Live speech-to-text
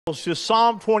to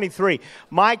Psalm 23.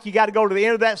 Mike, you got to go to the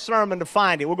end of that sermon to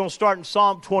find it. We're going to start in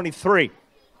Psalm 23.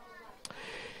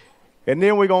 And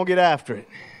then we're going to get after it.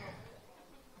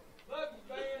 Love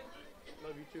you, man.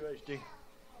 Love you too, HD.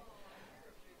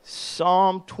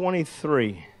 Psalm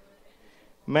 23.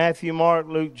 Matthew, Mark,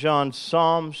 Luke, John.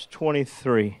 Psalms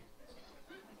 23.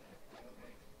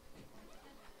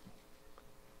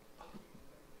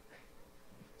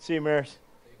 See you, Maris.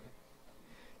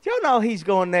 Do y'all know he's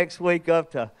going next week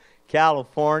up to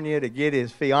California to get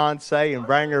his fiancée and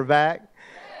bring her back?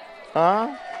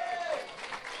 Huh?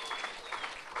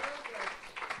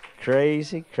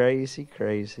 Crazy, crazy,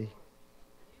 crazy.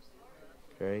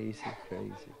 Crazy,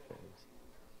 crazy, crazy.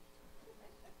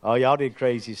 Oh, y'all did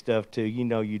crazy stuff too. You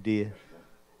know you did.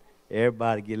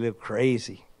 Everybody get a little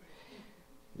crazy.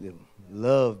 A little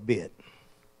love bit.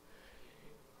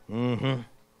 Mm-hmm.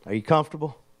 Are you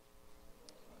comfortable?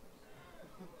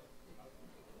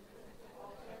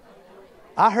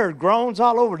 I heard groans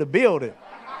all over the building.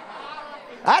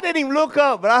 I didn't even look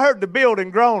up, but I heard the building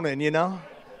groaning, you know.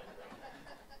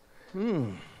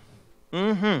 The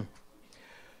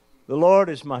Lord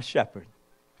is my shepherd.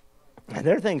 And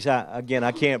there are things,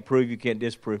 I can't prove, you can't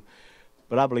disprove.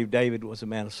 But I believe David was a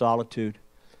man of solitude.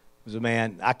 Was a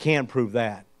man, I can prove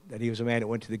that he was a man that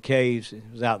went to the caves,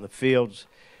 was out in the fields.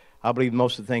 I believe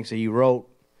most of the things that he wrote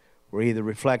were either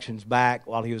reflections back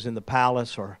while he was in the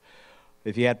palace, or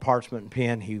if he had parchment and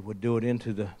pen, he would do it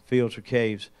into the fields or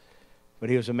caves. But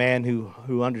he was a man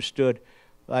who understood,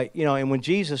 and when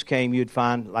Jesus came, you'd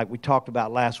find, like we talked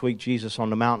about last week, Jesus on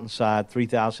the mountainside,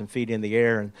 3,000 feet in the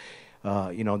air, and,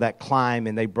 that climb,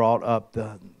 and they brought up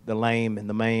the lame and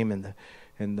the maimed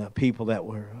and the people that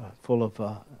were full of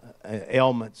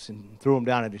ailments and threw them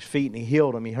down at his feet, and he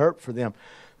healed them. He hurt for them.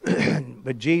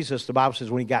 But Jesus, the Bible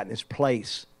says, when he got in his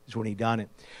place is when he done it.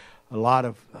 A lot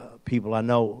of people I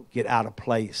know get out of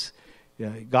place.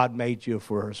 God made you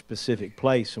for a specific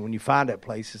place. And when you find that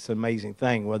place, it's an amazing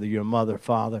thing. Whether you're a mother,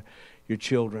 father, your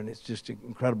children, it's just an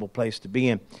incredible place to be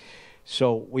in.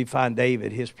 So we find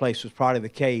David, his place was probably the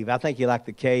cave. I think he liked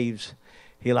the caves.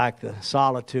 He liked the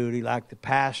solitude. He liked the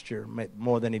pasture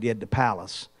more than he did the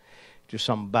palace. Just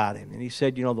something about him. And he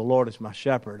said, the Lord is my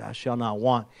shepherd. I shall not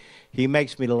want. He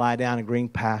makes me to lie down in green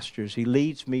pastures. He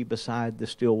leads me beside the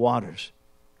still waters.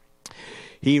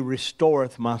 He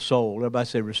restoreth my soul. Everybody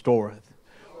say restoreth.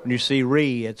 When you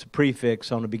see it's a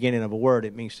prefix on the beginning of a word.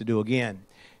 It means to do again.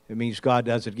 It means God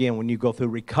does it again. When you go through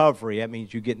recovery, that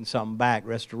means you're getting something back.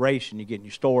 Restoration, you're getting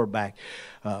your store back.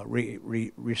 To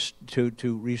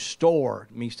restore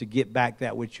means to get back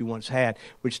that which you once had,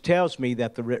 which tells me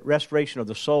that the restoration of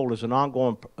the soul is an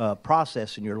ongoing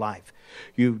process in your life.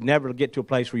 You never get to a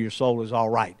place where your soul is all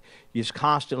right. You're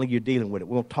dealing with it.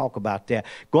 We'll talk about that.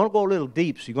 Going to go a little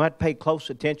deep, so you're going to have to pay close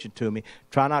attention to me.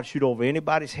 Try not to shoot over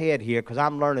anybody's head here, because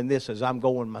I'm learning this as I'm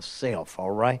going myself,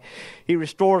 all right? He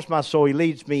restores my soul. He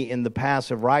leads me in the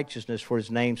paths of righteousness for his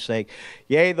name's sake.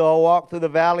 Yea, though I walk through the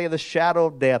valley of the shadow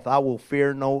of death, I will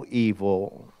fear no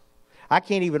evil. I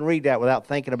can't even read that without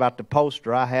thinking about the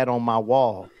poster I had on my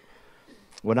wall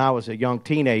when I was a young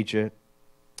teenager.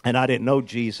 And I didn't know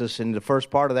Jesus, and the first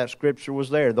part of that scripture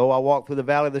was there. Though I walk through the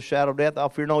valley of the shadow of death, I'll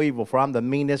fear no evil, for I'm the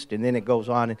meanest. And then it goes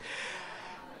on. And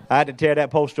I had to tear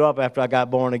that poster up after I got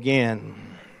born again,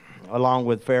 along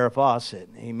with Farrah Fawcett.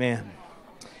 Amen.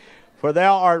 For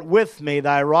thou art with me,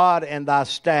 thy rod and thy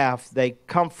staff, they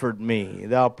comfort me.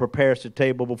 Thou preparest a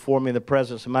table before me in the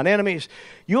presence of mine enemies.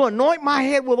 You anoint my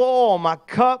head with oil, my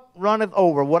cup runneth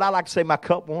over. What I like to say, my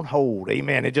cup won't hold.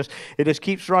 Amen. It just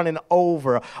keeps running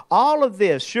over. All of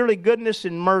this, surely goodness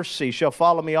and mercy shall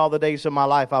follow me all the days of my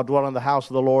life. I'll dwell in the house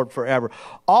of the Lord forever.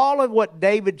 All of what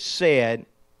David said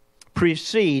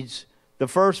precedes the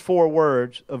first four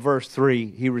words of verse 3.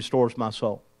 He restores my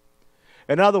soul.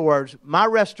 In other words, my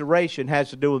restoration has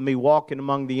to do with me walking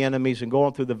among the enemies and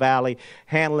going through the valley,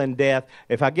 handling death.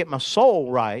 If I get my soul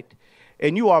right,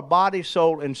 and you are body,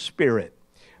 soul, and spirit.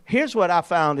 Here's what I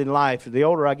found in life. The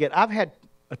older I get, I've had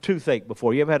a toothache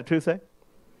before. You ever had a toothache?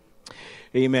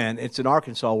 Amen. It's an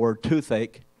Arkansas word,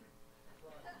 toothache.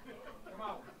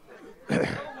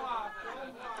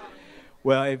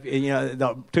 Well,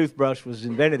 the toothbrush was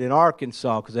invented in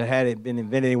Arkansas, because it hadn't been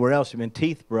invented anywhere else. It had been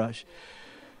teeth brush.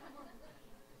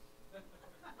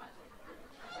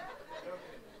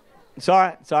 It's all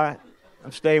right. It's all right.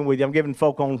 I'm staying with you. I'm giving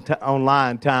folk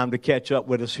online time to catch up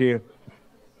with us here.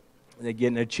 They're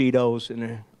getting their Cheetos and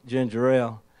their ginger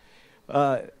ale.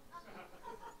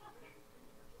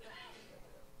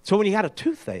 So when you got a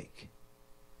toothache,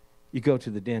 you go to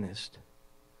the dentist.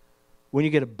 When you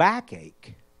get a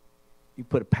backache, you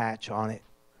put a patch on it,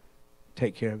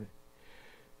 take care of it.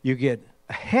 You get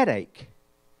a headache,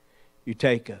 You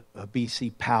take a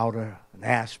BC powder, an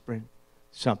aspirin,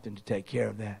 something to take care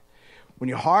of that. When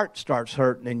your heart starts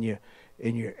hurting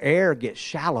and your air gets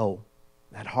shallow,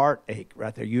 that heartache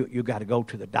right there, you got to go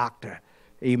to the doctor,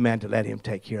 amen, to let him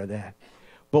take care of that.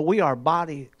 But we are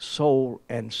body, soul,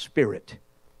 and spirit.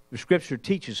 The Scripture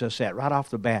teaches us that right off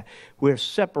the bat. We're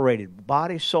separated,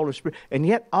 body, soul, and spirit. And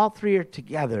yet all three are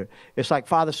together. It's like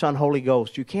Father, Son, Holy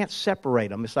Ghost. You can't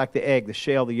separate them. It's like the egg, the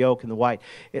shell, the yolk, and the white.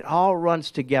 It all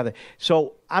runs together.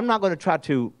 So I'm not going to try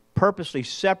to purposely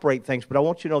separate things, but I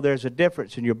want you to know there's a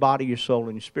difference in your body, your soul,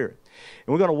 and your spirit.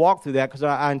 And we're going to walk through that because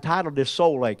I entitled this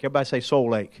Soul Lake. Everybody say Soul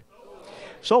Lake.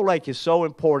 Soul Lake is so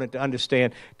important to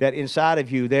understand that inside of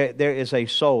you there is a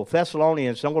soul.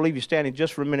 Thessalonians, I'm going to leave you standing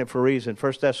just for a minute for a reason.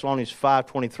 1 Thessalonians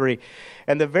 5:23.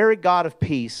 And the very God of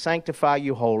peace sanctify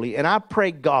you wholly. And I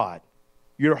pray God,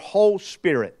 your whole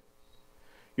spirit,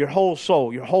 your whole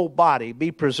soul, your whole body be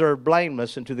preserved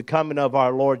blameless unto the coming of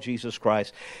our Lord Jesus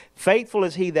Christ. Faithful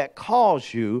is he that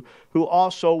calls you, who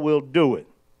also will do it.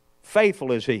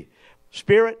 Faithful is he.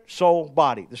 Spirit, soul,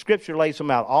 body. The Scripture lays them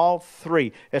out. All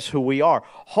three. That's who we are.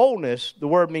 Wholeness, the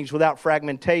word means without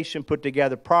fragmentation, put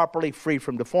together properly, free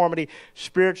from deformity,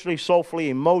 spiritually, soulfully,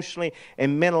 emotionally,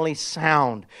 and mentally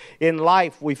sound. In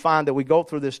life, we find that we go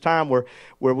through this time where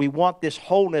we want this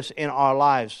wholeness in our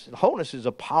lives. Wholeness is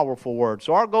a powerful word.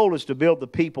 So our goal is to build the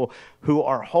people who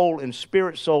are whole in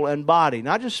spirit, soul, and body.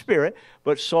 Not just spirit,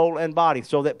 but soul and body,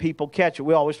 so that people catch it.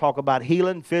 We always talk about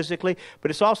healing physically, but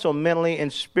it's also mentally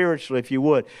and spiritually, if you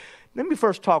would. Let me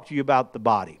first talk to you about the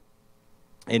body,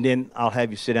 and then I'll have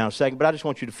you sit down a second, but I just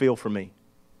want you to feel for me.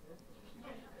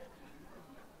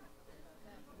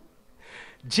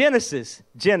 Genesis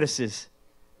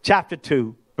chapter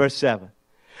 2, verse 7.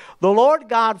 The Lord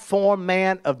God formed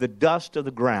man of the dust of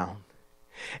the ground,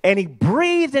 and he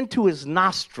breathed into his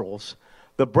nostrils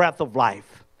the breath of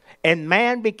life. And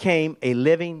man became a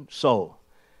living soul.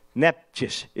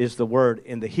 Nephesh is the word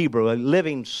in the Hebrew, a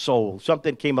living soul.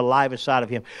 Something came alive inside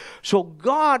of him. So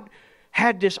God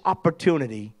had this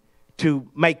opportunity to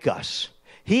make us.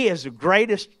 He is the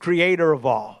greatest creator of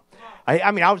all.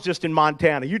 I mean, I was just in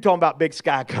Montana. You talking about big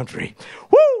sky country.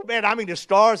 Woo, man, I mean, the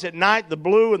stars at night, the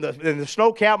blue, and the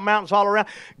snow-capped mountains all around.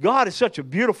 God is such a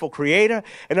beautiful creator.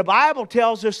 And the Bible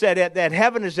tells us that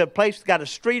heaven is a place that's got a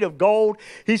street of gold.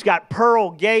 He's got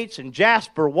pearl gates and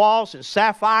jasper walls and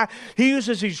sapphire. He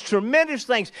uses these tremendous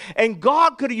things. And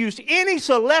God could have used any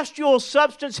celestial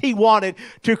substance he wanted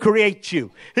to create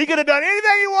you. He could have done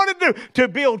anything he wanted to do to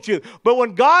build you. But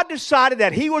when God decided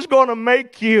that he was going to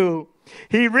make you,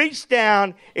 he reached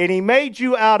down and he made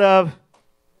you out of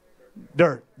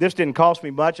dirt. This didn't cost me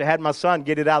much. I had my son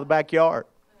get it out of the backyard.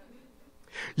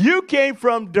 You came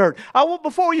from dirt.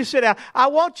 Before you sit down, I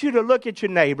want you to look at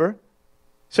your neighbor.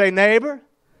 Say, neighbor.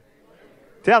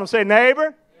 Tell them, say,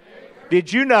 neighbor.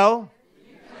 Did you know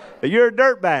that you're a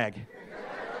dirt bag?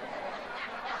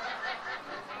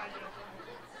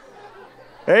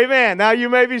 Amen. Now you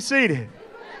may be seated.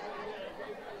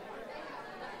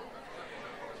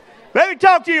 Let me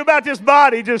talk to you about this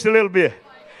body just a little bit.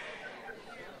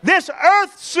 This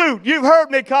earth suit, you've heard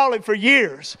me call it for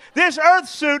years. This earth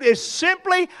suit is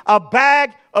simply a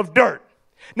bag of dirt.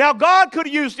 Now, God could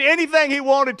have used anything he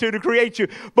wanted to create you,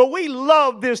 but we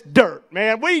love this dirt,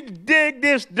 man. We dig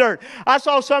this dirt. I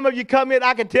saw some of you come in.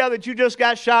 I could tell that you just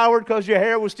got showered because your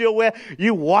hair was still wet.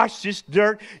 You washed this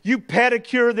dirt. You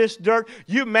pedicure this dirt.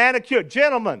 You manicure.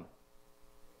 Gentlemen,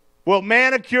 will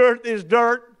manicure this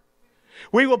dirt.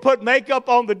 We will put makeup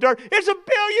on the dirt. It's $1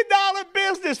 billion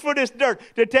business for this dirt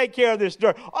to take care of this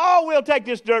dirt. Oh, we'll take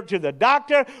this dirt to the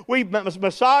doctor. We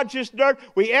massage this dirt.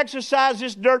 We exercise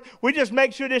this dirt. We just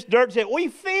make sure this dirt's it. We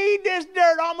feed this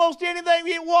dirt almost anything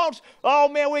it wants. Oh,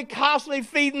 man, we're constantly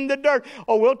feeding the dirt.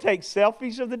 Oh, we'll take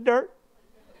selfies of the dirt.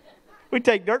 We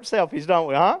take dirt selfies, don't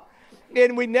we, huh?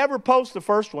 And we never post the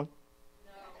first one.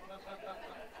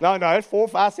 No, it's 4,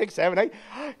 5, 6, 7, 8.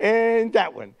 And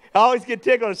that one. I always get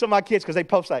tickled at some of my kids because they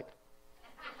post like,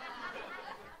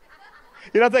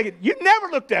 I'm thinking, you never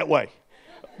look that way,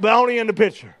 but only in the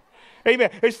picture. Amen.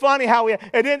 It's funny how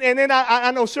and then I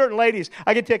know certain ladies,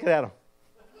 I get tickled at them.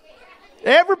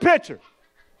 Every picture.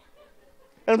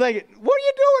 And I'm thinking, what are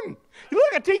you doing? You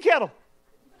look like a tea kettle.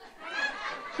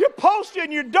 You're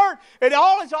posting your dirt, and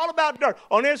it's all about dirt.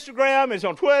 On Instagram, it's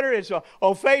on Twitter, it's on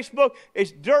Facebook.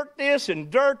 It's dirt this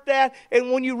and dirt that.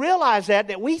 And when you realize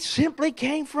that we simply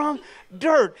came from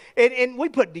dirt. And we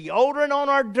put deodorant on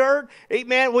our dirt.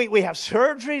 Man, we have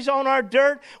surgeries on our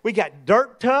dirt. We got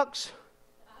dirt tucks.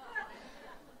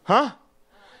 Huh?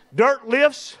 Dirt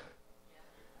lifts.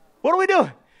 What are we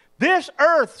doing? This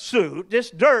earth suit,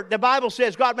 this dirt, the Bible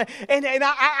says God made, and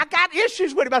I got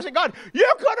issues with him. I said, God,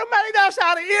 you could have made us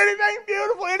out of anything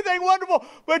beautiful, anything wonderful,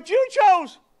 but you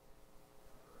chose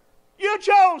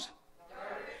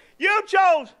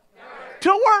to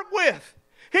work with.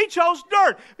 He chose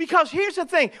dirt. Because here's the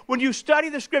thing. When you study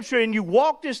the Scripture and you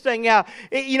walk this thing out,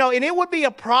 and it would be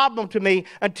a problem to me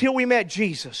until we met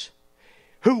Jesus,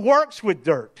 who works with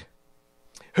dirt,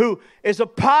 who is a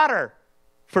potter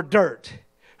for dirt,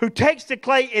 who takes the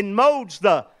clay and molds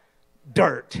the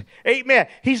dirt. Amen.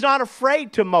 He's not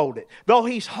afraid to mold it. Though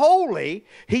he's holy,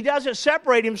 he doesn't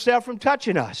separate himself from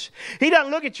touching us. He doesn't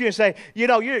look at you and say,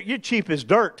 you're cheap as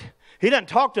dirt. He doesn't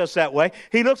talk to us that way.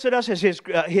 He looks at us as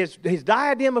his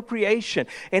diadem of creation.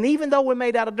 And even though we're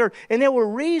made out of dirt, and there were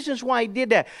reasons why he did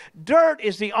that. Dirt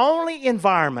is the only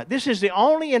environment, this is the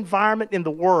only environment in the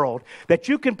world that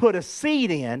you can put a seed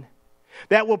in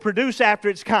that will produce after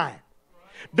its kind.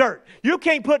 Dirt. You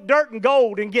can't put dirt and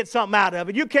gold and get something out of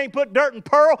it. You can't put dirt and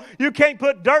pearl. You can't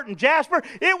put dirt and jasper.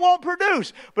 It won't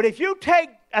produce. But if you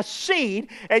take a seed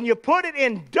and you put it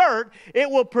in dirt, it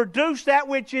will produce that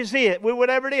which is it,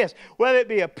 whatever it is. Whether it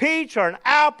be a peach or an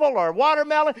apple or a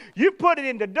watermelon, you put it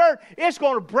into dirt, it's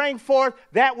going to bring forth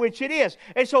that which it is.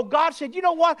 And so God said, you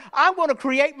know what? I'm going to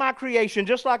create my creation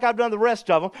just like I've done the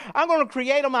rest of them. I'm going to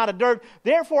create them out of dirt.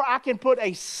 Therefore, I can put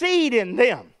a seed in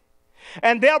them.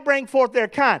 And they'll bring forth their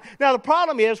kind. Now, the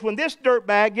problem is when this dirt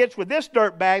bag gets with this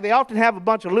dirt bag, they often have a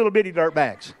bunch of little bitty dirt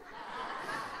bags.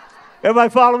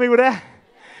 Everybody follow me with that?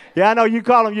 Yeah, I know you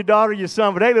call them your daughter, your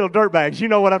son, but they little dirt bags. You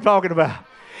know what I'm talking about.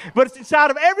 But it's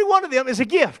inside of every one of them is a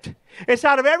gift.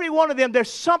 Inside of every one of them,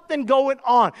 there's something going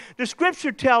on. The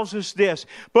Scripture tells us this.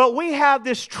 But we have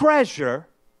this treasure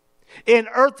in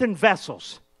earthen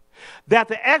vessels, that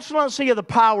the excellency of the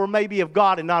power may be of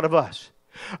God and not of us.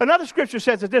 Another scripture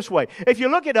says it this way. If you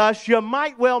look at us, you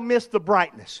might well miss the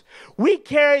brightness. We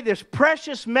carry this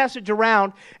precious message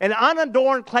around in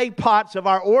unadorned clay pots of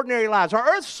our ordinary lives. Our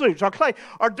earth suits, our clay,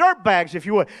 our dirt bags, if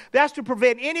you would. That's to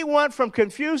prevent anyone from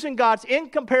confusing God's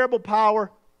incomparable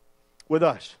power with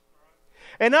us.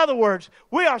 In other words,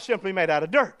 we are simply made out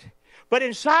of dirt. But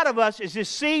inside of us is this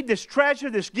seed, this treasure,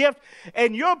 this gift,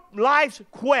 and your life's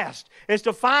quest is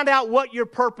to find out what your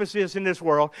purpose is in this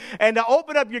world and to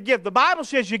open up your gift. The Bible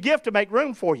says your gift to make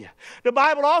room for you. The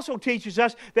Bible also teaches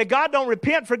us that God don't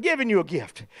repent for giving you a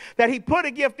gift, that He put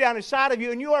a gift down inside of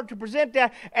you and you are to present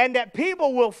that, and that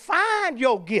people will find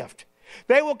your gift.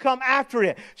 They will come after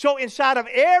it. So inside of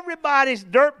everybody's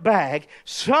dirt bag,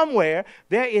 somewhere,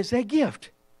 there is a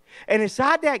gift. And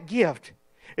inside that gift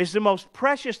is the most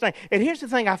precious thing. And here's the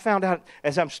thing I found out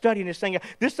as I'm studying this thing.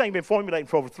 This thing been formulating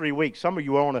for over 3 weeks. Some of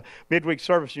you were on a midweek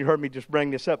service and you heard me just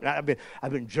bring this up. I've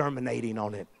been germinating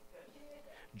on it.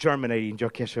 Germinating. Did you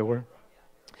catch that word?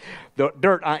 The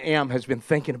dirt I am has been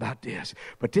thinking about this.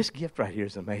 But this gift right here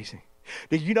is amazing.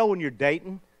 Did you know when you're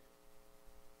dating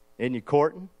and you're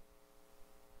courting?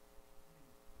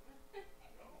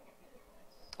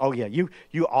 Oh yeah,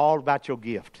 you all about your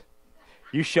gift.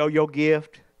 You show your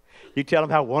gift. You tell them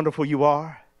how wonderful you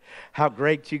are, how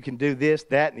great you can do this,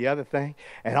 that, and the other thing.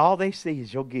 And all they see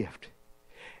is your gift.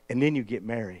 And then you get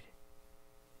married.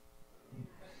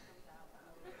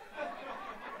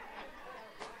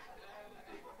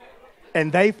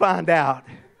 And they find out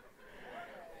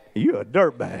you're a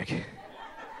dirtbag.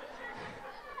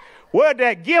 Where'd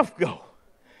that gift go?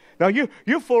 Now,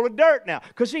 you're full of dirt now.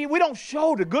 Because, see, we don't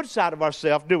show the good side of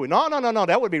ourselves, do we? No.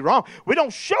 That would be wrong. We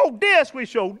don't show this. We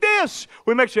show this.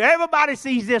 We make sure everybody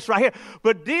sees this right here.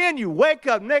 But then you wake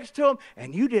up next to him,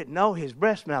 and you didn't know his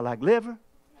breath smelled like liver,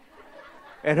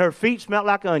 and her feet smelled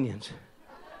like onions.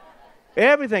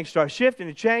 Everything starts shifting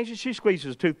and changing. She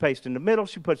squeezes toothpaste in the middle.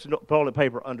 She puts the toilet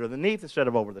paper underneath instead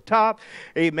of over the top.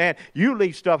 Amen. You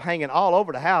leave stuff hanging all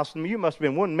over the house. I mean, you must have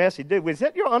been one messy dude. Is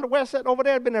that your underwear sitting over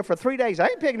there? I've been there for 3 days. I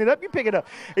ain't picking it up. You pick it up.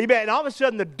 Amen. And all of a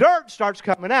sudden, the dirt starts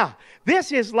coming out.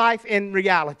 This is life in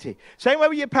reality. Same way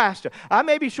with your pastor. I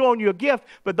may be showing you a gift,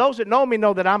 but those that know me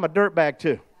know that I'm a dirtbag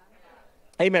too.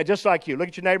 Amen. Just like you. Look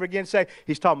at your neighbor again and say,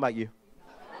 he's talking about you.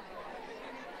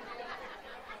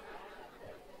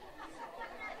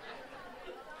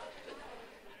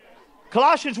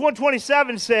 Colossians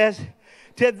 1:27 says,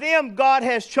 to them God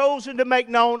has chosen to make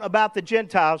known about the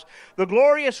Gentiles the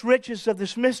glorious riches of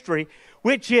this mystery,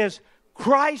 which is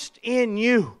Christ in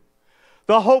you,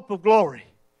 the hope of glory.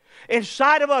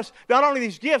 Inside of us, not only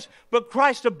these gifts, but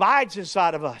Christ abides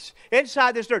inside of us,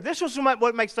 inside this dirt. This is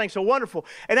what makes things so wonderful,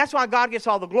 and that's why God gets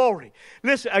all the glory.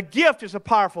 Listen, a gift is a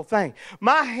powerful thing.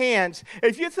 My hands,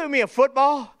 if you threw me a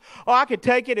football, I could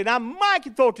take it and I might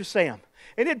could throw it to Sam.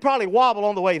 and it'd probably wobble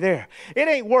on the way there. It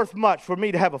ain't worth much for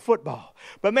me to have a football.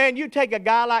 But man, you take a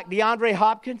guy like DeAndre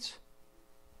Hopkins,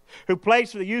 who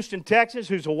plays for the Houston Texans,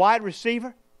 who's a wide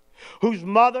receiver, whose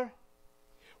mother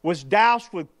was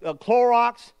doused with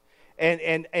Clorox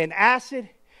and acid,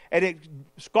 and it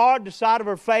scarred the side of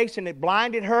her face, and it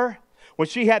blinded her when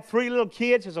she had 3 little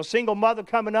kids as a single mother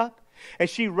coming up. And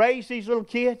she raised these little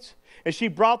kids, and she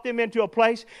brought them into a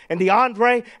place. And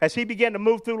DeAndre, as he began to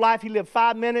move through life, he lived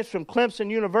 5 minutes from Clemson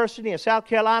University in South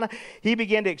Carolina. He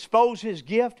began to expose his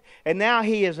gift, and now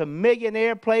he is a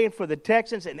millionaire playing for the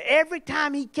Texans. And every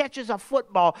time he catches a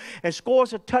football and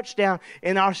scores a touchdown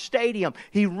in our stadium,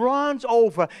 he runs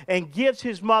over and gives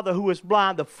his mother, who is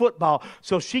blind, the football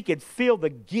so she could feel the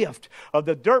gift of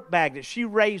the dirtbag that she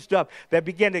raised up that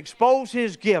began to expose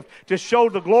his gift to show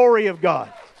the glory of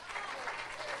God.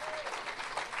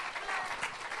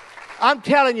 I'm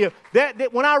telling you,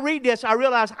 that when I read this, I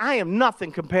realize I am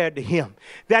nothing compared to him.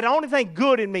 That the only thing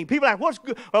good in me, people are like, what's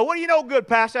good? What do you know good,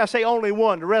 Pastor? I say only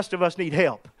one. The rest of us need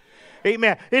help.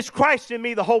 Amen. It's Christ in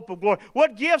me, the hope of glory.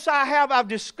 What gifts I have, I've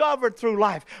discovered through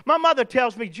life. My mother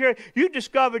tells me, Jerry, you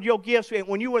discovered your gifts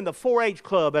when you were in the 4-H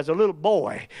club as a little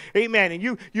boy. Amen. And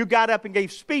you got up and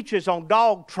gave speeches on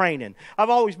dog training. I've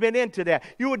always been into that.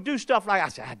 You would do stuff like, I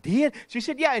said, I did? She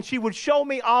said, yeah. And she would show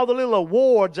me all the little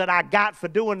awards that I got for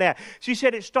doing that. She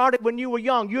said it started when you were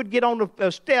young. You'd get on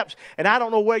the steps, and I don't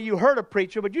know where you heard a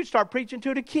preacher, but you'd start preaching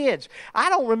to the kids. I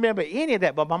don't remember any of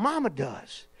that, but my mama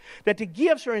does. That the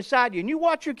gifts are inside you. And you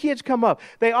watch your kids come up.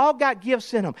 They all got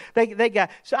gifts in them. They got,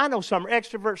 so I know some are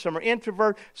extroverts, some are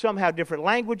introvert, some have different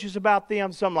languages about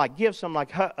them, some like gifts, some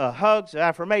like hugs,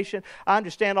 affirmation. I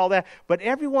understand all that. But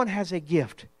everyone has a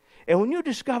gift. And when you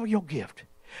discover your gift,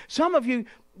 some of you,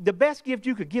 the best gift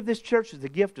you could give this church is the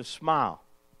gift of smile.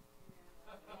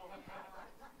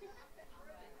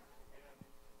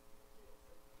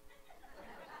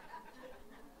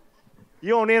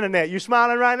 You on the internet. You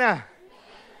smiling right now?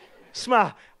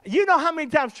 Smile. You know how many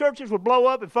times churches would blow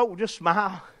up and folk would just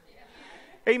smile?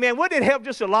 Amen. Wouldn't it help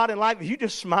just a lot in life if you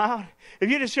just smiled? If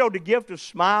you just showed the gift of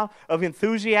smile, of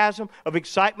enthusiasm, of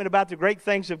excitement about the great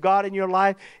things of God in your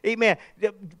life? Amen.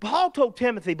 Paul told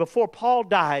Timothy before Paul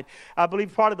died, I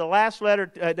believe part of the last letter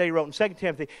that he wrote in 2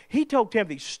 Timothy, he told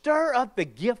Timothy, stir up the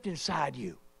gift inside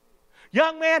you.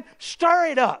 Young man, stir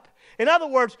it up. In other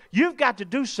words, you've got to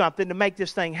do something to make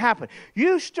this thing happen.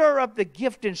 You stir up the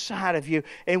gift inside of you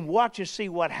and watch and see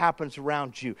what happens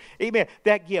around you. Amen.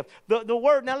 That gift. The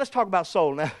word, now let's talk about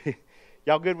soul. Now,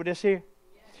 y'all good with this here?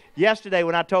 Yesterday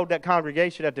when I told that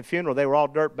congregation at the funeral, they were all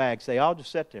dirtbags. They all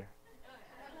just sat there.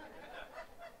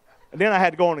 And then I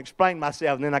had to go and explain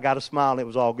myself, and then I got a smile, and it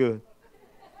was all good.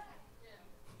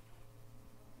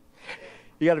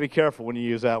 You got to be careful when you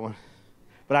use that one.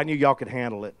 But I knew y'all could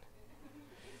handle it.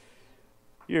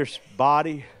 Your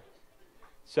body,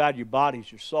 inside your body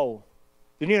is your soul.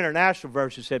 The New International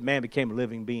Version said man became a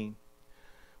living being.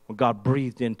 When God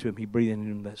breathed into him, he breathed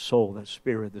into him that soul, that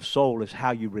spirit. The soul is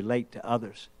how you relate to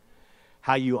others,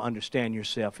 how you understand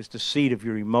yourself. It's the seat of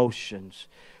your emotions.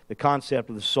 The concept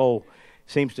of the soul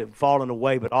seems to have fallen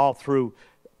away, but all through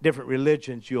different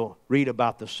religions you'll read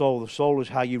about the soul. The soul is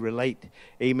how you relate.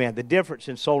 Amen. The difference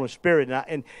in soul and spirit.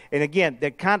 And again,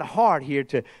 they're kind of hard here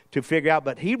to figure out,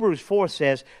 but Hebrews 4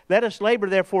 says, let us labor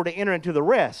therefore to enter into the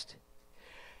rest.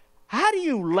 How do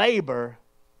you labor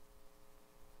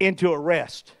into a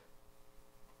rest?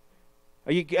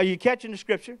 Are you catching the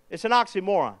scripture? It's an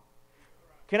oxymoron.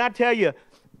 Can I tell you,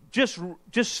 just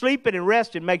sleeping and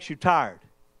resting makes you tired.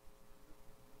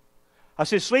 I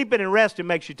said sleeping and resting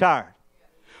makes you tired.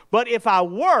 But if I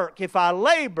work, if I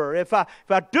labor, if I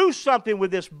do something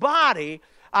with this body,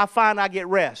 I find I get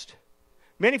rest.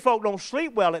 Many folk don't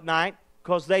sleep well at night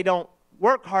because they don't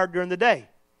work hard during the day.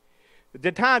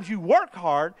 The times you work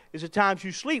hard is the times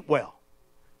you sleep well.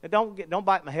 Now don't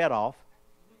bite my head off.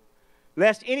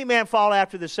 Lest any man fall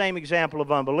after the same example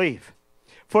of unbelief.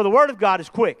 For the word of God is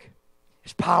quick,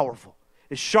 it's powerful,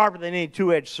 it's sharper than any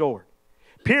two-edged sword,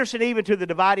 piercing even to the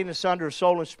dividing asunder of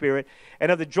soul and spirit,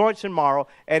 and of the joints and marrow,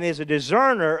 and is a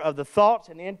discerner of the thoughts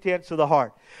and intents of the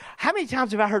heart. How many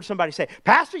times have I heard somebody say,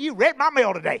 Pastor, you read my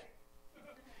mail today.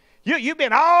 You've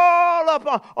been all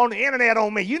up on the internet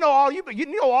on me. You know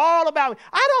all about me.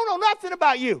 I don't know nothing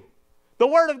about you. The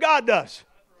Word of God does.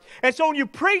 And so when you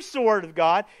preach the Word of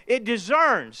God, it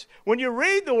discerns. When you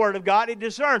read the Word of God, it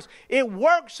discerns. It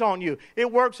works on you. It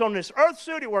works on this earth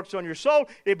suit. It works on your soul.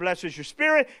 It blesses your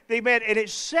spirit. Amen. And it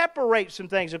separates some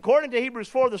things. According to Hebrews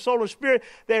 4, the soul and spirit,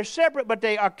 they're separate, but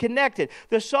they are connected.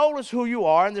 The soul is who you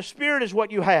are, and the spirit is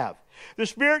what you have. The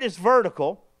spirit is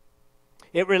vertical.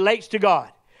 It relates to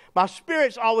God. My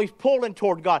spirit's always pulling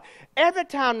toward God. Every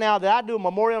time now that I do a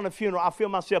memorial and a funeral, I feel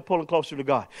myself pulling closer to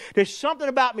God. There's something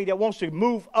about me that wants to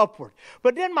move upward.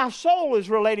 But then my soul is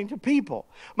relating to people.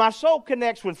 My soul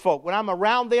connects with folk. When I'm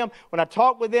around them, when I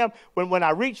talk with them, when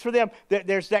I reach for them,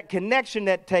 there's that connection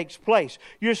that takes place.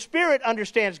 Your spirit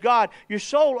understands God. Your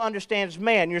soul understands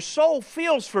man. Your soul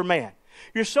feels for man.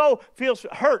 Your soul feels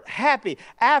hurt, happy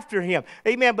after Him.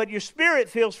 Amen. But your spirit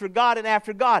feels for God and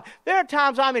after God. There are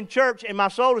times I'm in church and my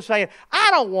soul is saying, I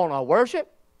don't want to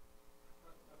worship.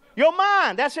 Your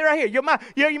mind, that's it right here. Your mind,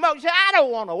 you say, I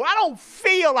don't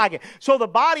feel like it. So the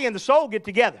body and the soul get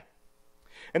together.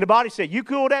 And the body said, you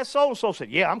cool with that soul? The soul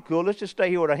said, yeah, I'm cool. Let's just stay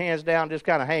here with our hands down, just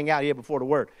kind of hang out here before the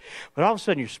Word. But all of a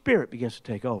sudden your spirit begins to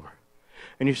take over.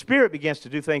 And your spirit begins to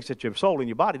do things that your soul and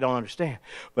your body don't understand.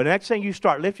 But the next thing you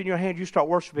start lifting your hand, you start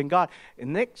worshiping God.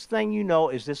 And next thing you know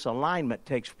is this alignment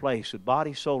takes place with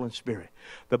body, soul, and spirit.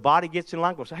 The body gets in line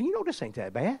and goes, hey, you know this ain't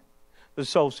that bad. The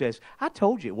soul says, I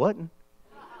told you it wasn't.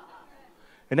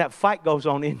 And that fight goes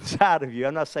on inside of you.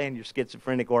 I'm not saying you're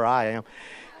schizophrenic or I am.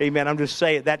 Amen. I'm just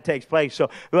saying that takes place. So,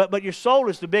 but your soul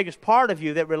is the biggest part of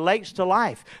you that relates to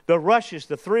life. The rushes,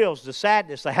 the thrills, the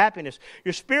sadness, the happiness.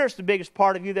 Your spirit's the biggest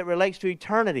part of you that relates to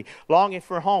eternity, longing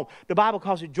for home. The Bible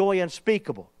calls it joy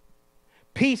unspeakable.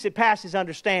 Peace that passes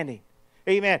understanding.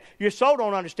 Amen. Your soul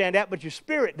don't understand that, but your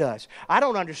spirit does. I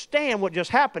don't understand what just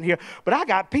happened here, but I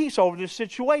got peace over this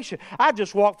situation. I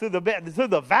just walked through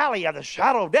the valley of the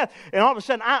shadow of death, and all of a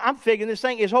sudden I'm figuring this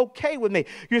thing is okay with me.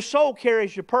 Your soul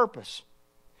carries your purpose.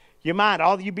 Your mind,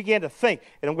 all you begin to think,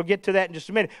 and I'm going to get to that in just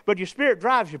a minute, but your spirit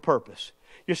drives your purpose.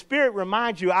 Your spirit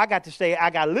reminds you, I got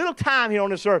a little time here on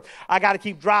this earth. I got to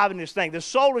keep driving this thing. The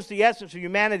soul is the essence of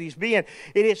humanity's being.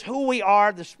 It is who we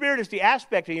are. The spirit is the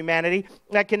aspect of humanity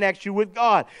that connects you with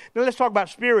God. Now let's talk about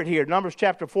spirit here. Numbers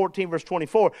chapter 14, verse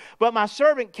 24. But my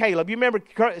servant Caleb, you remember,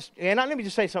 and let me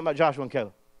just say something about Joshua and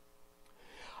Caleb.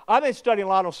 I've been studying a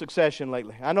lot on succession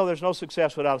lately. I know there's no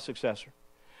success without a successor.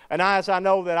 And as I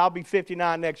know that I'll be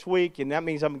 59 next week, and that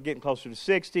means I'm getting closer to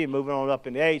 60 and moving on up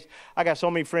in the age. I got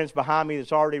so many friends behind me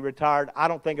that's already retired. I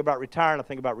don't think about retiring. I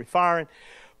think about refiring.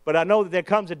 But I know that there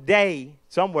comes a day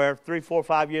somewhere, 3, 4,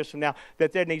 5 years from now,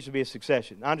 that there needs to be a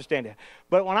succession. I understand that.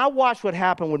 But when I watched what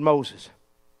happened with Moses,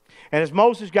 and as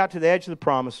Moses got to the edge of the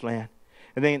promised land,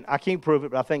 and then I can't prove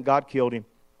it, but I think God killed him.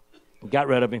 Got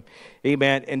rid of him.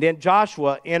 Amen. And then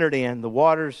Joshua entered in. The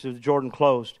waters of Jordan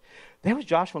closed. There was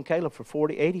Joshua and Caleb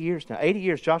for 80 years now. 80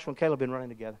 years Joshua and Caleb have been running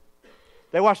together.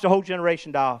 They watched the whole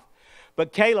generation die off.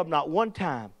 But Caleb not one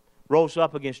time rose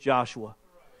up against Joshua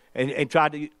and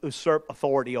tried to usurp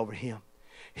authority over him.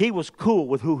 He was cool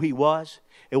with who he was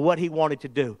and what he wanted to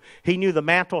do. He knew the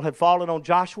mantle had fallen on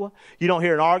Joshua. You don't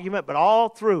hear an argument, but all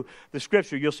through the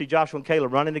Scripture, you'll see Joshua and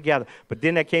Caleb running together. But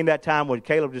then there came that time when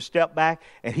Caleb just stepped back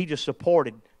and he just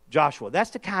supported Joshua.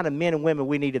 That's the kind of men and women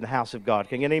we need in the house of God.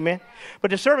 Can you get an amen?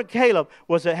 But the servant Caleb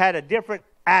had a different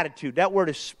attitude. That word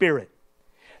is spirit.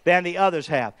 Than the others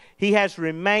have. He has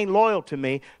remained loyal to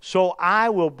me, so I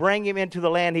will bring him into the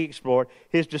land he explored.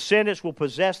 His descendants will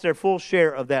possess their full share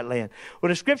of that land.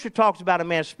 When the Scripture talks about a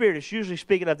man's spirit, it's usually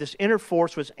speaking of this inner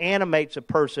force which animates a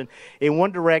person in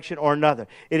one direction or another.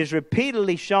 It is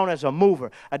repeatedly shown as a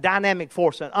mover, a dynamic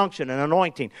force, an unction, an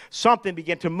anointing. Something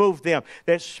began to move them.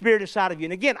 That spirit inside of you.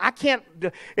 And again,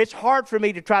 it's hard for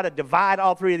me to try to divide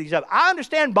all three of these up. I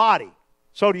understand body.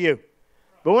 So do you.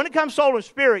 But when it comes soul and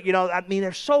spirit,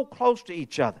 they're so close to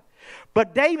each other.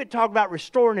 But David talked about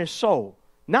restoring his soul,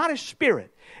 not his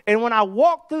spirit. And when I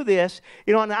walk through this,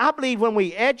 and I believe when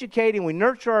we educate and we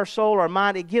nurture our soul, our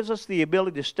mind, it gives us the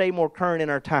ability to stay more current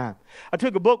in our time. I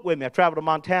took a book with me. I traveled to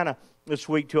Montana this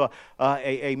week to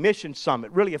a mission summit.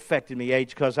 It really affected me,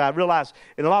 because I realized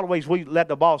in a lot of ways we let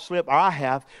the ball slip, or I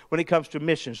have, when it comes to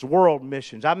missions, world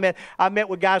missions. I met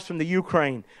with guys from the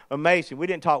Ukraine. Amazing. We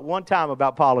didn't talk one time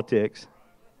about politics.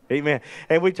 Amen.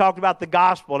 And we talked about the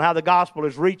gospel and how the gospel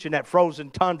is reaching that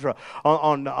frozen tundra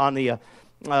on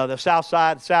the south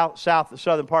side,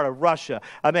 southern part of Russia.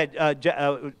 I met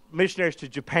missionaries to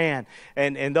Japan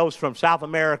and those from South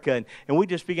America. And we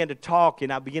just began to talk,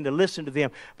 and I began to listen to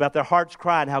them about their hearts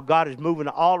crying, how God is moving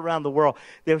all around the world.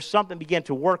 There was something began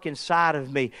to work inside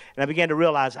of me. And I began to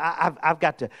realize I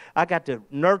got to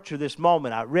nurture this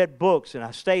moment. I read books, and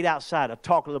I stayed outside. I'll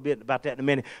talk a little bit about that in a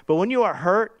minute. But when you are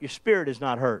hurt, your spirit is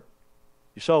not hurt.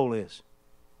 Your soul is.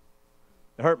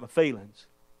 It hurt my feelings.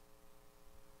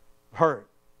 Hurt.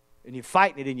 And you're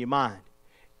fighting it in your mind.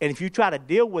 And if you try to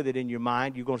deal with it in your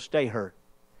mind, you're going to stay hurt.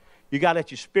 You got to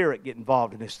let your spirit get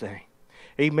involved in this thing.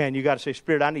 Amen. You got to say,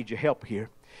 Spirit, I need your help here.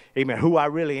 Amen. Who I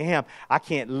really am. I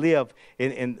can't live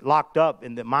locked up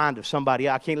in the mind of somebody.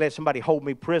 I can't let somebody hold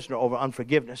me prisoner over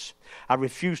unforgiveness. I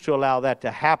refuse to allow that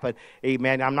to happen.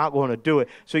 Amen. I'm not going to do it.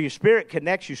 So your spirit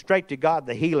connects you straight to God,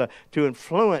 the healer, to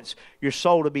influence your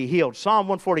soul to be healed. Psalm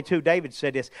 142, David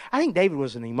said this. I think David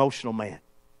was an emotional man.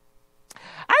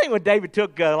 I think when David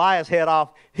took Goliath's head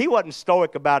off, he wasn't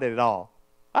stoic about it at all.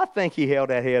 I think he held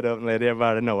that head up and let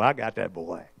everybody know, I got that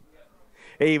boy.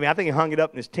 Amen. I think he hung it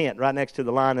up in his tent right next to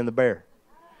the lion and the bear.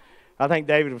 I think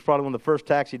David was probably one of the first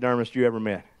taxidermists you ever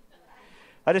met.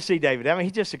 I just see David. I mean,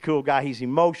 he's just a cool guy. He's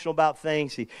emotional about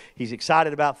things. He's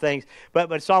excited about things.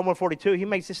 But Psalm 142, he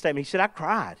makes this statement. He said, I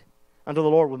cried unto the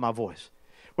Lord with my voice.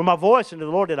 With my voice unto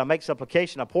the Lord did I make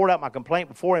supplication. I poured out my complaint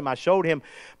before him. I showed him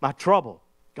my trouble.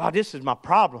 God, this is my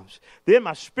problems. Then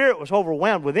my spirit was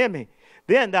overwhelmed within me.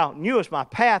 Then thou knewest my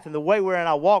path, and the way wherein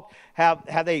I walked,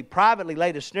 have they privately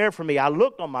laid a snare for me. I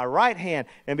looked on my right hand,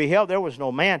 and beheld there was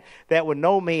no man that would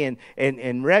know me,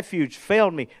 and refuge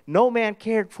failed me. No man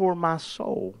cared for my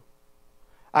soul.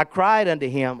 I cried unto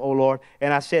him, O Lord,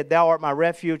 and I said, Thou art my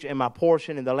refuge and my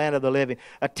portion in the land of the living.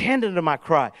 Attend unto my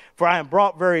cry, for I am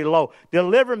brought very low.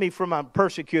 Deliver me from my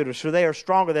persecutors, for they are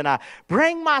stronger than I.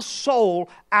 Bring my soul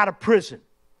out of prison.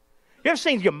 You ever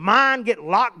seen your mind get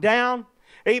locked down?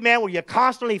 Amen. Where you're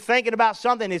constantly thinking about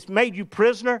something that's made you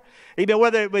prisoner. Amen.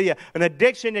 Whether it be an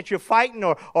addiction that you're fighting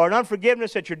or an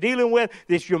unforgiveness that you're dealing with,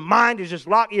 that your mind is just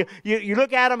locked. You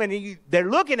look at them and they're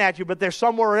looking at you, but they're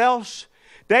somewhere else.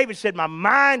 David said, my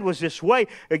mind was this way.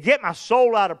 Get my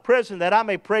soul out of prison that I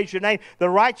may praise your name. The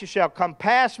righteous shall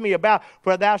compass me about,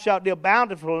 for thou shalt deal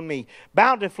bountifully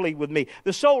with me.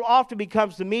 The soul often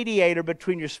becomes the mediator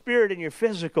between your spirit and your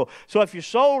physical. So if your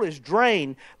soul is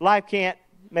drained, life can't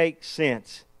make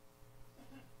sense.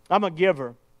 I'm a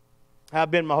giver.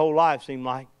 I've been my whole life, seemed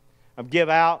like. I give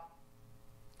out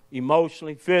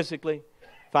emotionally, physically,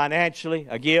 financially.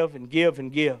 I give and give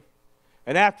and give.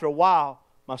 And after a while,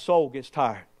 my soul gets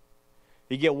tired.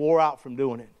 You get wore out from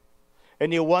doing it.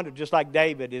 And you wonder, just like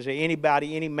David, is there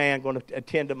anybody, any man going to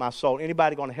attend to my soul?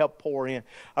 Anybody going to help pour in?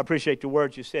 I appreciate the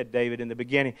words you said, David, in the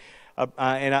beginning.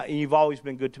 And you've always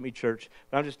been good to me, church.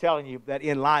 But I'm just telling you that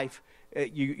in life,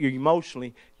 you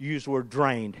emotionally, you use the word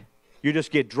drained. You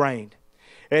just get drained.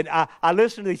 And I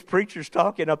listened to these preachers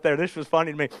talking up there. This was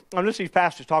funny to me. I listened to these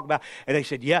pastors talk about, and they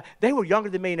said, yeah, they were younger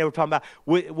than me, and they were talking about,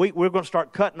 we're going to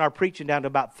start cutting our preaching down to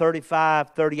about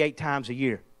 35, 38 times a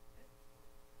year.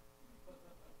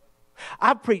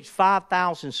 I've preached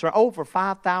over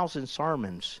 5,000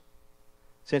 sermons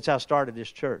since I started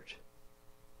this church.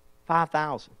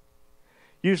 5,000.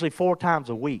 Usually 4 times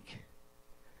a week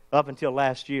up until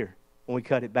last year when we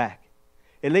cut it back.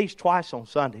 At least twice on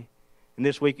Sunday. And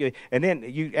this week, and then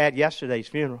you add yesterday's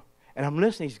funeral. And I'm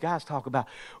listening to these guys talk about,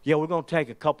 yeah, we're going to take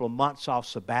a couple of months off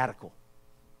sabbatical.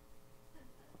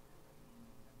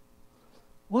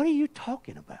 What are you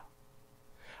talking about?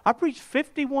 I preach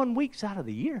 51 weeks out of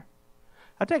the year.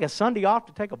 I take a Sunday off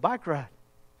to take a bike ride.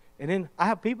 And then I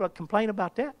have people that complain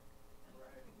about that.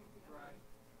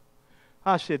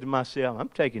 I said to myself, I'm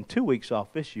taking 2 weeks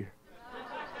off this year.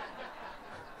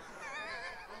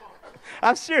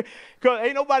 I'm serious, because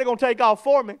ain't nobody going to take off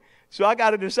for me. So I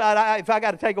got to decide, if I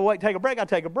got to take a break, I'll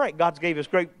take a break. God's gave us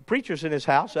great preachers in His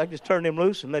house. So I can just turn them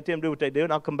loose and let them do what they do,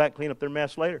 and I'll come back and clean up their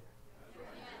mess later.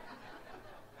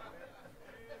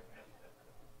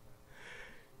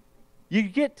 You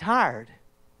get tired,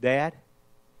 Dad.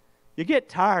 You get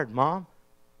tired, Mom.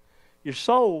 Your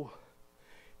soul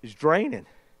is draining.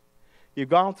 You've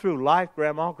gone through life,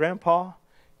 Grandma, Grandpa.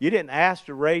 You didn't ask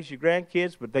to raise your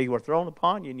grandkids, but they were thrown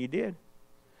upon you, and you did.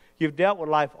 You've dealt with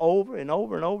life over and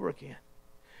over and over again.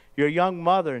 You're a young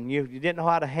mother, and you didn't know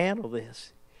how to handle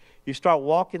this. You start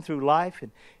walking through life,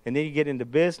 and then you get into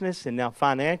business, and now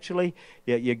financially,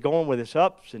 you're going with its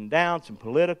ups and downs and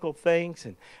political things,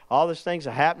 and all these things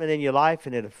are happening in your life,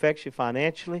 and it affects you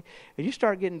financially, and you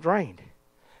start getting drained.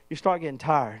 You start getting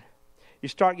tired. You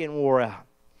start getting wore out.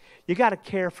 You got to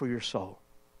care for your soul.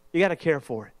 You got to care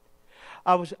for it.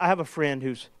 I have a friend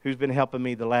who's been helping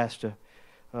me the last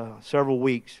several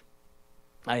weeks.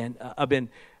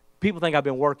 People think I've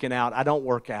been working out. I don't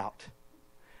work out.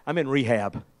 I'm in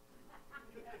rehab.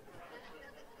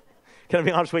 Can I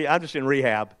be honest with you? I'm just in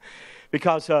rehab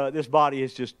because this body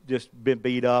has just been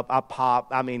beat up. I pop.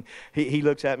 I mean, he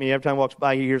looks at me every time he walks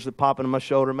by. He hears the popping on my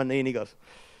shoulder, my knee, and he goes,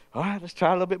 all right, let's try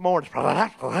a little bit more.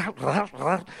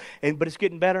 But it's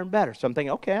getting better and better. So I'm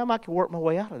thinking, okay, I might can work my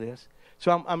way out of this.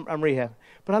 So I'm rehabbing.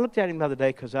 But I looked at him the other day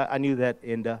because I knew that,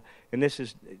 and this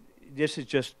is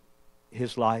just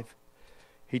his life.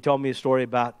 He told me a story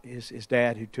about his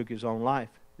dad who took his own life.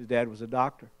 His dad was a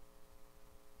doctor.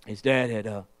 His dad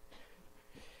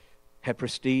had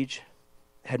prestige,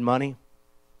 had money,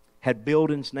 had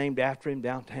buildings named after him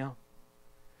downtown.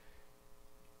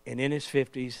 And in his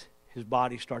 50s, his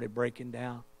body started breaking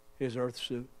down, his earth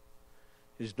suit,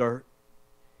 his dirt,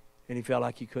 and he felt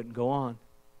like he couldn't go on.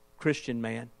 Christian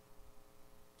man,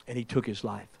 and he took his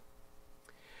life.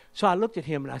 So I looked at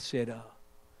him and I said,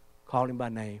 called him by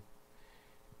name.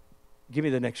 Give me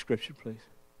the next scripture, please.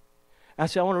 I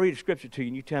said, I want to read a scripture to you,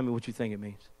 and you tell me what you think it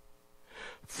means.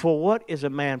 For what is a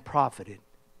man profited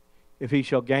if he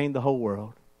shall gain the whole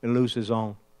world and lose his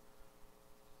own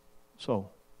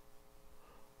soul?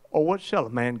 Or what shall a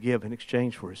man give in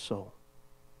exchange for his soul?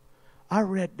 I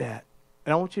read that,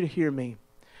 and I want you to hear me.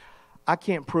 I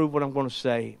can't prove what I'm going to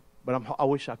say, but I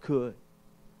wish I could.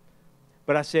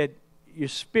 But I said, your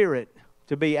spirit,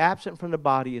 to be absent from the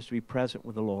body is to be present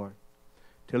with the Lord.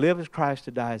 To live as Christ,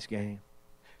 to die as gain.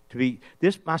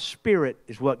 My spirit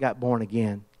is what got born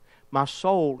again. My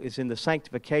soul is in the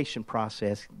sanctification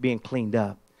process, being cleaned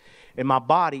up. And my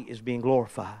body is being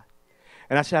glorified.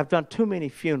 And I said, I've done too many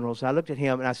funerals. And I looked at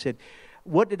him and I said,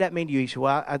 what did that mean to you? He said,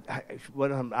 well,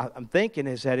 what I'm thinking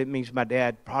is that it means my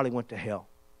dad probably went to hell.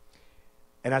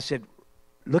 And I said,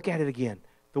 look at it again.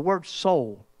 The word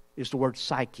soul is the word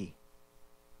psyche,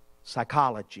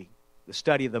 psychology, the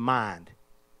study of the mind.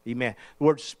 Amen. The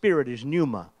word spirit is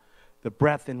pneuma, the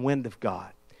breath and wind of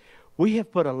God. We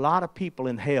have put a lot of people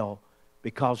in hell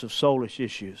because of soulish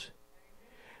issues.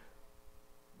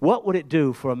 What would it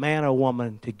do for a man or a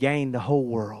woman to gain the whole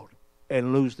world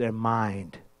and lose their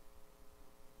mind?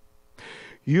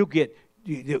 You get,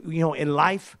 in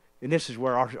life, and this is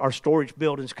where our storage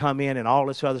buildings come in and all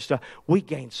this other stuff. We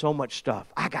gain so much stuff.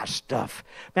 I got stuff.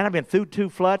 Man, I've been through 2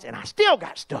 floods and I still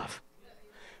got stuff.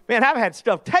 Man, I've had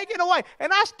stuff taken away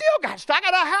and I still got stuff. I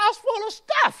got a house full of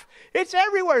stuff. It's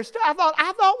everywhere. I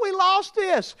thought we lost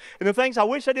this. And the things I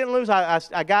wish I didn't lose, I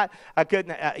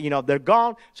couldn't, they're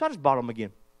gone. So I just bought them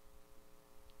again.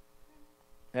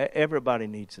 Everybody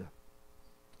needs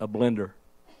a blender.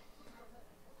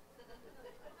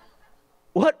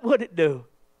 What would it do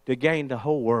to gain the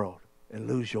whole world and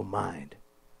lose your mind?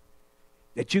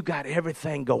 That you got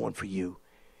everything going for you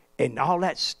and all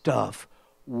that stuff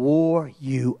wore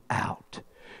you out.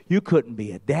 You couldn't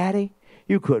be a daddy.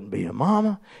 You couldn't be a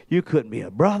mama. You couldn't be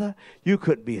a brother. You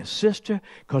couldn't be a sister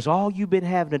because all you've been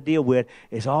having to deal with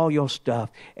is all your stuff,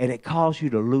 and it caused you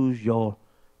to lose your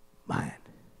mind.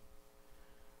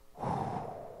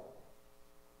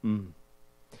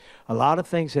 A lot of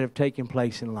things that have taken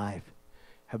place in life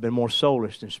have been more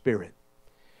soulish than spirit.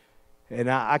 And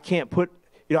I can't put,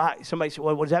 somebody said,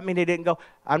 well, does that mean they didn't go?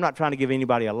 I'm not trying to give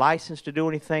anybody a license to do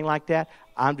anything like that.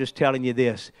 I'm just telling you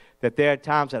this, that there are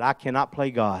times that I cannot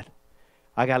play God.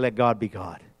 I got to let God be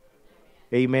God.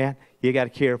 Amen? You got to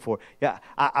care for it. Yeah,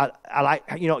 I like,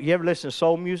 you ever listen to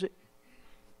soul music?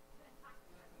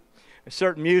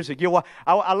 Certain music.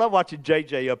 I love watching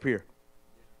JJ up here.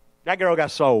 That girl got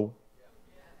soul.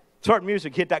 Certain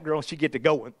music hit that girl and she get to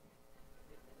going.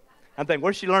 I'm thinking,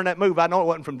 where'd she learn that move? I know it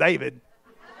wasn't from David.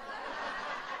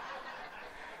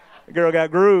 The girl got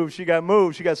groove. She got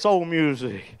moves. She got soul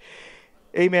music.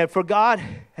 Amen. For God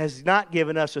has not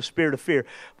given us a spirit of fear,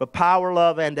 but power,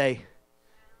 love, and a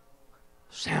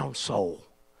sound soul.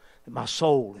 My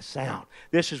soul is sound.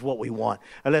 This is what we want.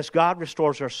 Unless God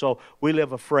restores our soul, we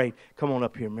live afraid. Come on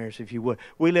up here, Maris, if you would.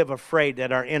 We live afraid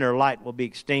that our inner light will be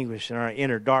extinguished and our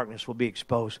inner darkness will be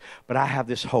exposed. But I have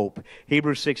this hope.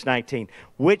 Hebrews 6:19.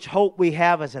 Which hope we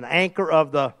have as an anchor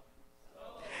of the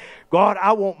God,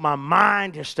 I want my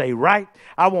mind to stay right.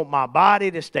 I want my body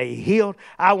to stay healed.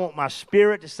 I want my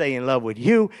spirit to stay in love with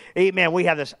you. Amen. We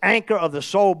have this anchor of the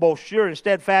soul, both sure and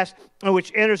steadfast,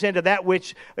 which enters into that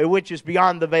which is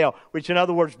beyond the veil, which in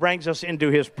other words brings us into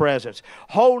his presence.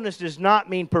 Wholeness does not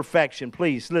mean perfection.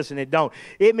 Please listen, it don't.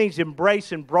 It means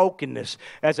embracing brokenness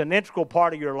as an integral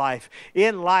part of your life.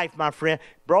 In life, my friend,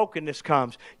 brokenness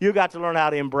comes. You got to learn how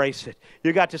to embrace it.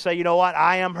 You got to say, you know what?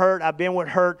 I am hurt. I've been with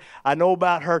hurt. I know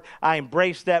about hurt. I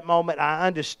embrace that moment. I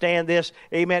understand this.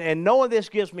 Amen. And knowing this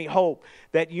gives me hope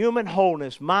that human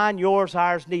wholeness, mine, yours,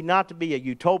 ours, need not to be a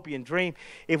utopian dream.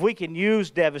 If we can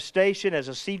use devastation as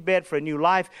a seedbed for a new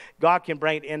life, God can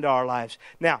bring it into our lives.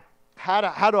 Now,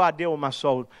 how do I deal with my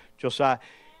soul, Josiah?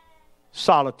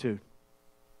 Solitude.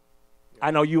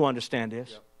 I know you understand this.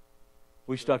 Yep.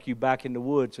 We stuck you back in the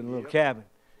woods in a little cabin.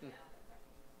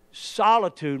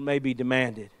 Solitude may be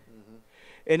demanded.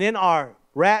 And in our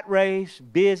rat race,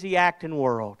 busy acting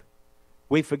world,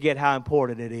 we forget how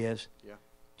important it is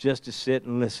just to sit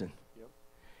and listen.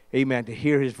 Amen. To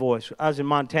hear his voice. I was in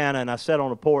Montana and I sat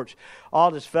on a porch. All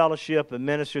this fellowship and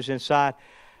ministers inside.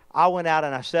 I went out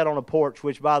and I sat on a porch,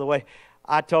 which, by the way,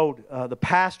 I told the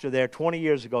pastor there 20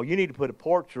 years ago, you need to put a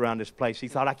porch around this place. He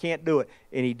thought, I can't do it.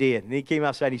 And he did. And he came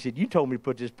outside and he said, you told me to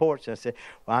put this porch. I said,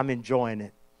 well, I'm enjoying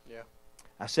it. Yeah.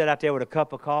 I sat out there with a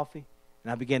cup of coffee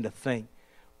and I began to think,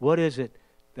 what is it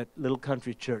that Little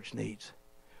Country Church needs?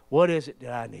 What is it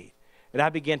that I need? And I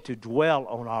began to dwell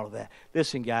on all of that.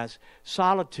 Listen, guys,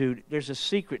 solitude, there's a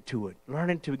secret to it.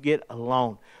 Learning to get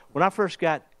alone. When I first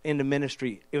got into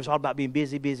ministry, it was all about being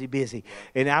busy, busy, busy.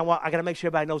 And I got to make sure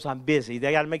everybody knows I'm busy.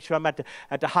 They got to make sure I'm at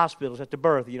the hospitals, at the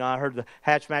birth. You know, I heard the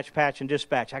hatch, match, patch, and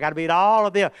dispatch. I got to be at all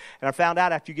of them. And I found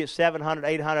out after you get 700,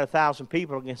 800, 1,000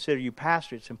 people to consider you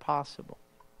pastor, it's impossible.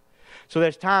 So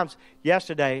there's times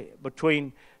yesterday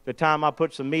between the time I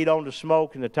put some meat on to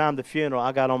smoke and the time of the funeral,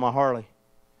 I got on my Harley.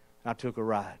 I took a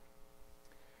ride.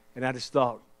 And I just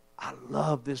thought, I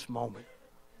love this moment.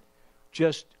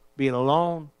 Just being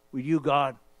alone with you,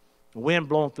 God. The wind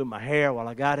blowing through my hair while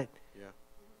I got it.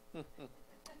 Yeah.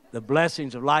 The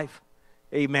blessings of life.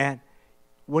 Amen.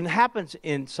 What happens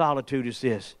in solitude is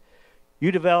this.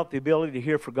 You develop the ability to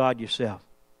hear for God yourself.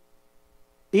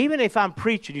 Even if I'm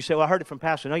preaching, you say, well, I heard it from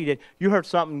Pastor. No, you didn't. You heard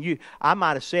something I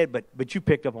might have said, but you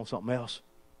picked up on something else.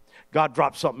 God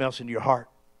dropped something else into your heart.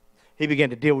 He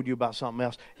began to deal with you about something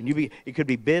else. And it could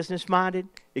be business-minded.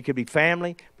 It could be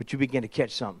family. But you begin to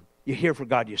catch something. You hear for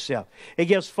God yourself. It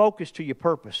gives focus to your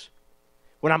purpose.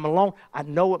 When I'm alone, I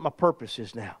know what my purpose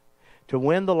is now. To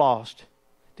win the lost.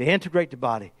 To integrate the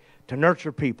body. To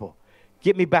nurture people.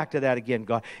 Get me back to that again,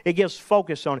 God. It gives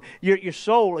focus on it. Your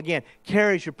soul, again,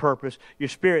 carries your purpose. Your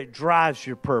spirit drives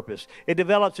your purpose. It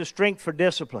develops a strength for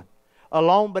discipline.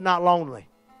 Alone but not lonely.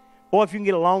 Boy, if you can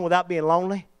get alone without being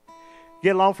lonely.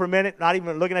 Get alone for a minute, not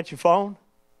even looking at your phone.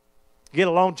 Get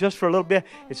alone just for a little bit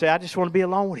and say, I just want to be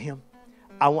alone with him.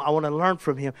 I want to learn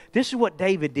from him. This is what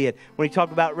David did when he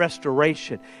talked about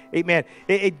restoration. Amen.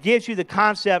 It gives you the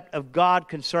concept of God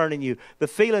concerning you. The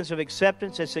feelings of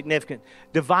acceptance and significance.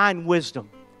 Divine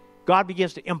wisdom. God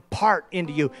begins to impart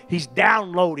into you. He's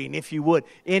downloading, if you would,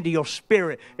 into your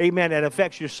spirit. Amen. That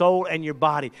affects your soul and your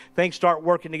body. Things start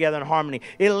working together in harmony.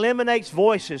 It eliminates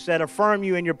voices that affirm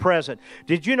you in your present.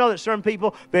 Did you know that certain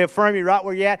people, they affirm you right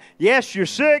where you're at? Yes, you're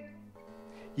sick.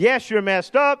 Yes, you're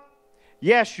messed up.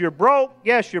 Yes, you're broke.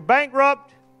 Yes, you're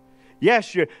bankrupt.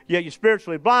 Yes, you're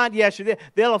spiritually blind. Yes, you're there.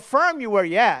 They'll affirm you where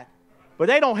you're at, but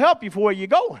they don't help you for where you're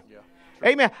going. Yeah.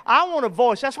 Amen. I want a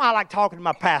voice. That's why I like talking to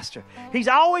my pastor. He's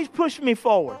always pushing me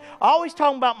forward. Always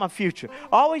talking about my future.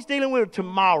 Always dealing with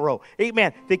tomorrow.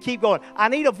 Amen. To keep going. I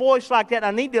need a voice like that.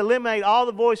 I need to eliminate all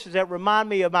the voices that remind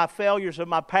me of my failures of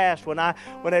my past when I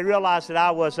realized that I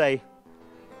was a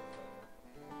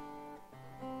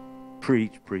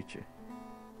preacher.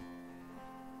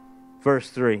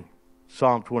 Verse 3,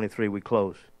 Psalm 23, we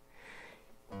close.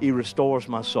 He restores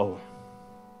my soul.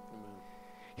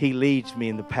 He leads me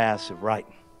in the paths of right.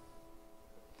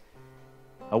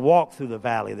 I walk through the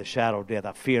valley of the shadow of death.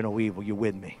 I fear no evil. You're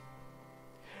with me.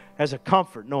 There's a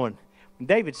comfort knowing. When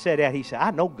David said that, he said, I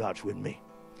know God's with me.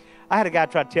 I had a guy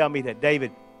try to tell me that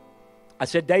David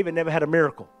never had a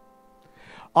miracle.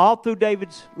 All through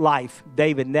David's life,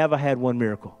 David never had one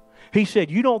miracle. He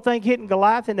said, you don't think hitting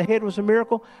Goliath in the head was a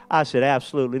miracle? I said,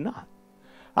 absolutely not.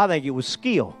 I think it was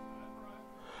skill.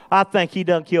 I think he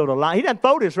done killed a lion. He done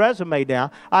throwed his resume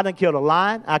down. I done killed a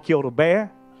lion. I killed a bear.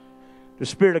 The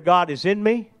Spirit of God is in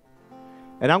me.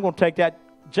 And I'm going to take that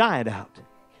giant out.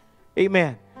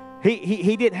 Amen.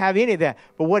 He didn't have any of that.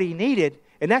 But what he needed,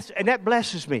 and that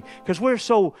blesses me. Because we're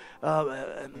so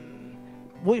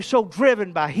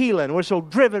driven by healing. We're so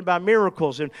driven by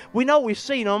miracles. And we know we've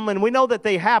seen them. And we know that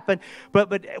they happen.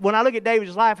 But when I look at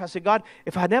David's life, I said, God,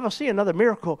 if I never see another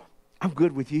miracle, I'm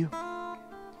good with you.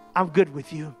 I'm good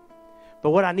with you. But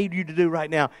what I need you to do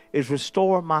right now is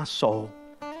restore my soul,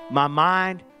 my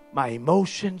mind, my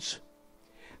emotions,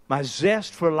 my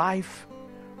zest for life.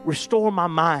 Restore my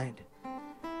mind.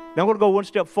 Now I'm going to go one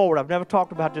step forward. I've never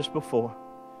talked about this before.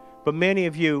 But many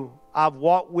of you, I've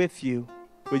walked with you,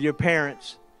 with your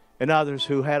parents and others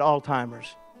who had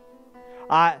Alzheimer's.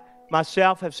 I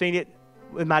myself have seen it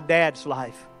in my dad's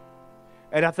life.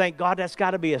 And I think, God, that's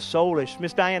got to be a soulish,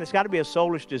 Miss Diane, it's got to be a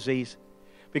soulish disease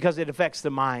because it affects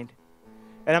the mind.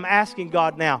 And I'm asking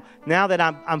God now that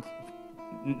I'm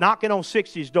knocking on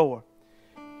 60's door,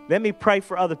 let me pray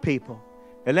for other people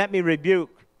and let me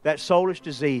rebuke that soulish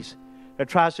disease that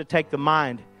tries to take the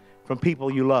mind from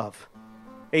people you love.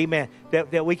 Amen.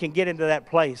 That we can get into that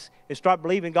place and start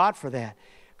believing God for that.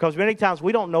 Because many times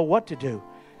we don't know what to do.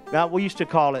 Now, we used to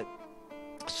call it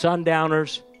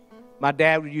sundowners. My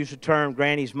dad would use the term,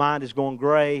 Granny's mind is going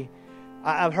gray.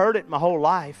 I've heard it my whole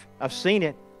life. I've seen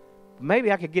it.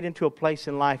 Maybe I could get into a place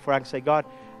in life where I can say, God,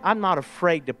 I'm not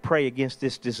afraid to pray against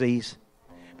this disease.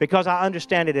 because I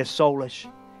understand it as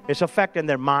soulish. It's affecting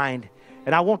their mind,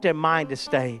 and I want their mind to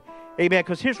stay. Amen.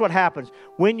 Because here's what happens.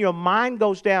 When your mind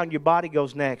goes down, your body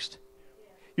goes next.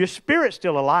 Your spirit's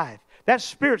still alive. That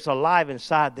spirit's alive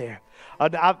inside there.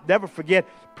 I'll never forget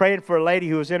praying for a lady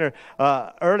who was in her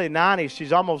early 90s.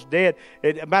 She's almost dead.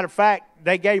 As a matter of fact,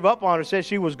 they gave up on her, said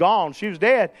she was gone. She was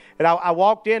dead. And I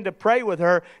walked in to pray with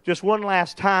her just one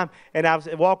last time. And I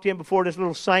walked in before this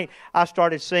little saint. I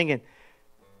started singing,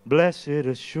 Blessed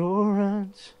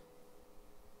Assurance.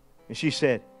 And she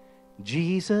said,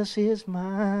 Jesus is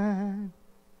mine.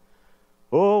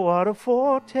 Oh, what a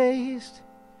foretaste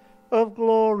of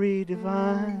glory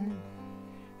divine.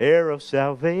 Heir of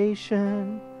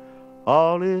salvation,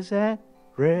 all is at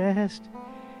rest.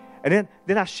 And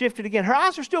then I shifted again. Her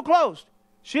eyes are still closed.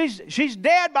 She's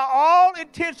dead by all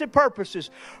intents and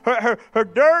purposes. Her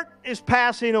dirt is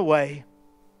passing away.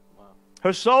 Wow.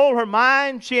 Her soul, her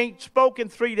mind, she ain't spoken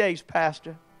 3 days,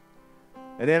 Pastor.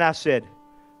 And then I said,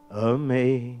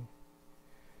 Amazing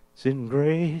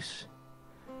grace,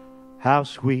 how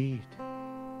sweet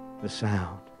the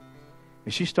sound.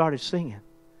 And she started singing.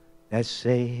 That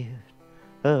saved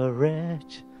a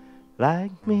wretch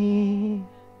like me.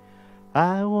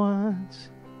 I once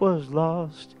was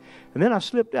lost. And then I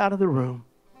slipped out of the room.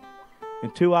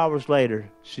 And 2 hours later,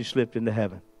 she slipped into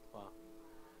heaven. Wow.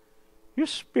 Your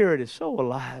spirit is so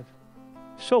alive,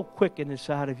 so quickened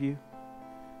inside of you.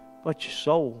 But your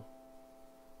soul,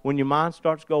 when your mind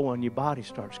starts going, your body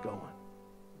starts going.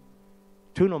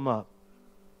 Tune them up.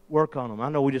 Work on them. I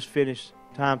know we just finished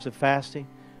times of fasting.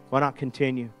 Why not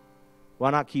continue? Why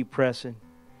not keep pressing?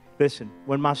 Listen,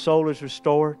 when my soul is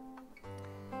restored,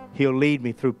 He'll lead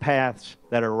me through paths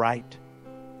that are right.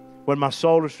 When my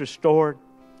soul is restored,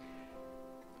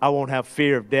 I won't have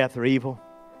fear of death or evil.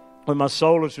 When my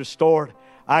soul is restored,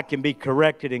 I can be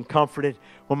corrected and comforted.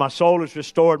 When my soul is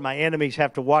restored, my enemies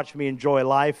have to watch me enjoy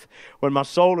life. When my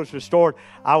soul is restored,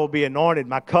 I will be anointed.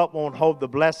 My cup won't hold the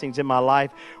blessings in my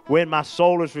life. When my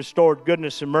soul is restored,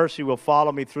 goodness and mercy will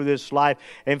follow me through this life.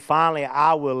 And finally,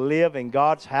 I will live in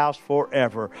God's house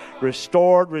forever.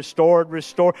 Restored, restored,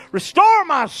 restored. Restore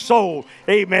my soul.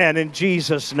 Amen. In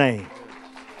Jesus' name.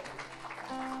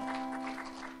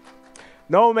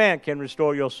 No man can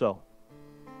restore your soul.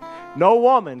 No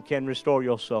woman can restore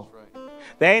your soul. Right.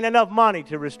 There ain't enough money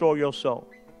to restore your soul.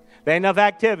 There ain't enough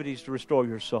activities to restore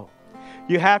your soul.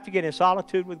 You have to get in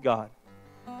solitude with God.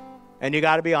 And you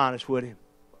got to be honest with Him.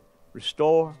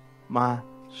 Restore my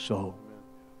soul.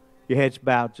 Your head's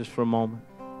bowed just for a moment.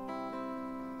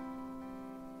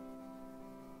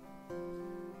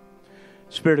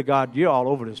 Spirit of God, you're all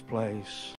over this place.